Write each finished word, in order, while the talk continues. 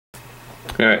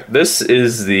Alright, this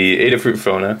is the Adafruit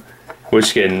FONA,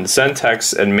 which can send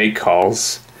texts and make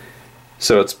calls,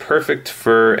 so it's perfect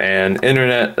for an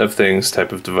Internet of Things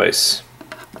type of device.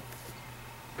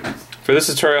 For this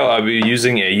tutorial, I'll be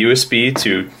using a USB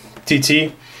to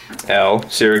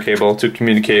TTL serial cable to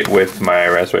communicate with my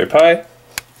Raspberry Pi.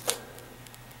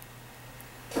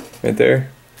 Right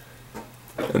there.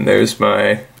 And there's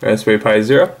my Raspberry Pi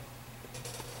Zero.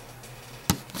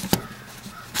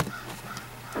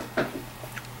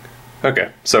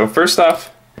 Okay, so first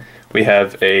off, we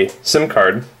have a SIM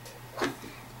card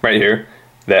right here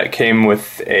that came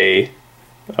with a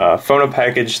FONA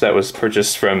package that was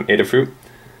purchased from Adafruit.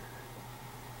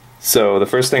 So the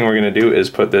first thing we're going to do is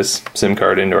put this SIM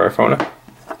card into our FONA.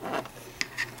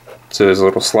 So there's a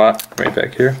little slot right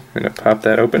back here. We're going to pop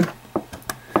that open.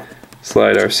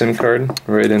 Slide our SIM card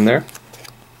right in there.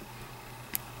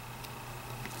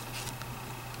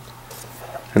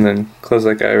 And then close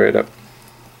that guy right up.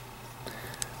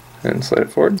 And slide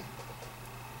it forward.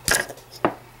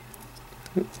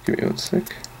 Oops, give me one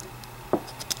sec.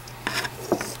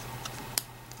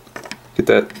 Get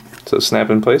that to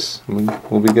snap in place and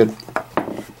we'll be good.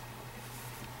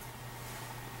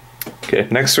 Okay,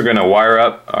 next we're going to wire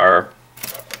up our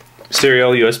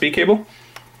serial USB cable.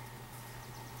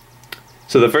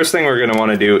 So the first thing we're going to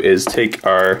want to do is take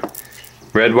our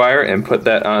red wire and put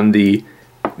that on the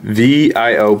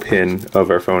VIO pin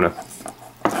of our FONA.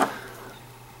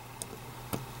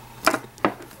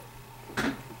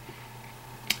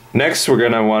 Next, we're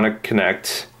going to want to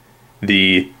connect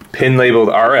the pin labeled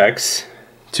RX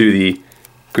to the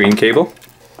green cable,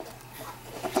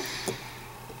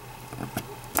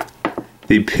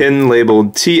 the pin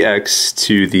labeled TX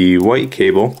to the white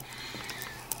cable,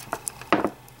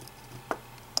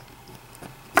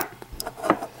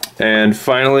 and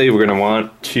finally we're going to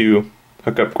want to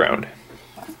hook up ground.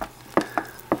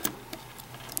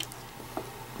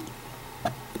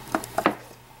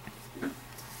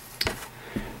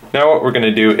 Now what we're going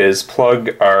to do is plug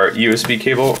our USB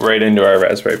cable right into our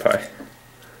Raspberry Pi.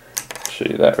 Show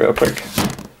you that real quick.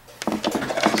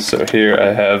 So here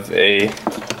I have a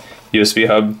USB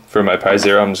hub for my Pi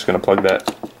Zero. I'm just going to plug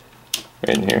that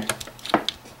right in here.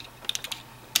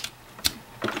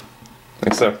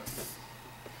 Like so.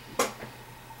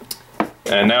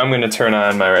 And now I'm going to turn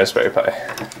on my Raspberry Pi.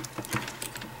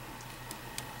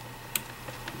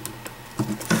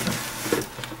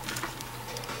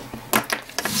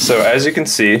 So as you can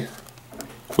see,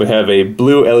 we have a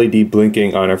blue LED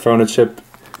blinking on our FONA chip,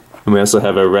 and we also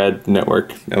have a red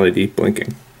network LED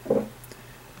blinking.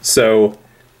 So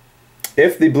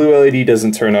if the blue LED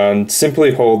doesn't turn on,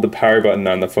 simply hold the power button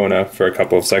on the FONA for a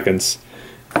couple of seconds.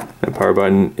 The power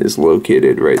button is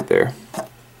located right there.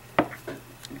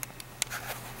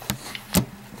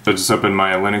 So just open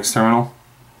my Linux terminal,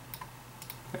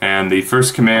 and the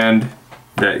first command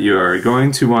that you are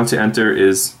going to want to enter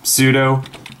is sudo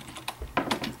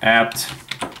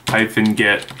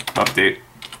apt-get update.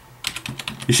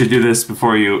 You should do this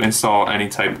before you install any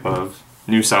type of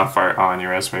new software on your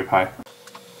Raspberry Pi.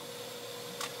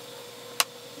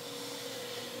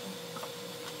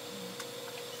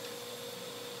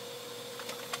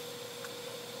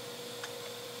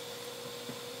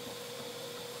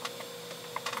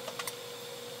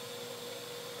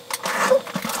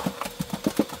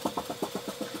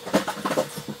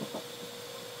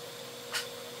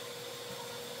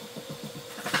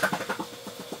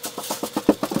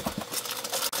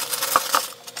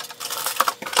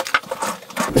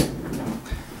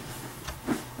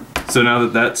 So now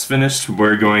that that's finished,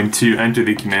 we're going to enter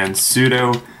the command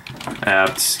sudo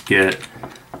apt-get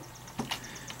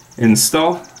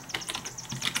install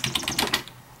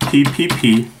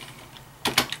ppp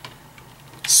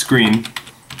screen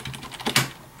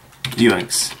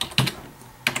elinks.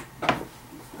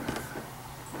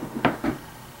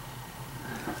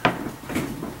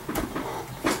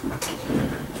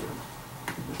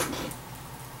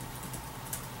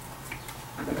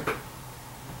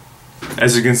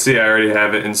 As you can see, I already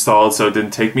have it installed, so it didn't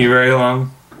take me very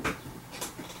long.